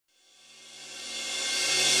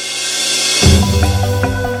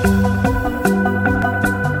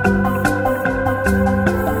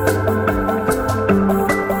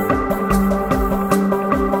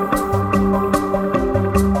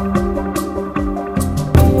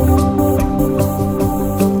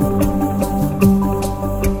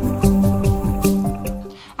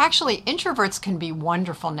Actually, introverts can be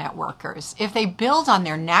wonderful networkers if they build on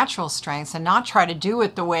their natural strengths and not try to do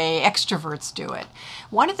it the way extroverts do it.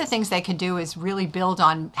 One of the things they can do is really build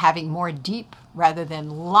on having more deep rather than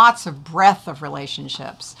lots of breadth of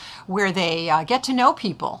relationships, where they get to know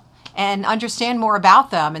people and understand more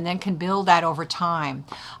about them, and then can build that over time.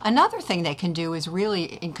 Another thing they can do is really,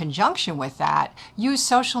 in conjunction with that, use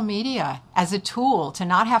social media as a tool to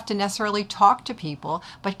not have to necessarily talk to people,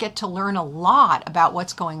 but get to learn a lot about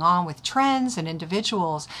what's going on with trends and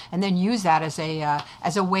individuals, and then use that as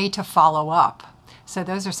a way to follow up. So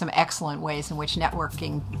those are some excellent ways in which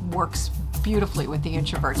networking works beautifully with the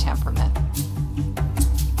introvert temperament.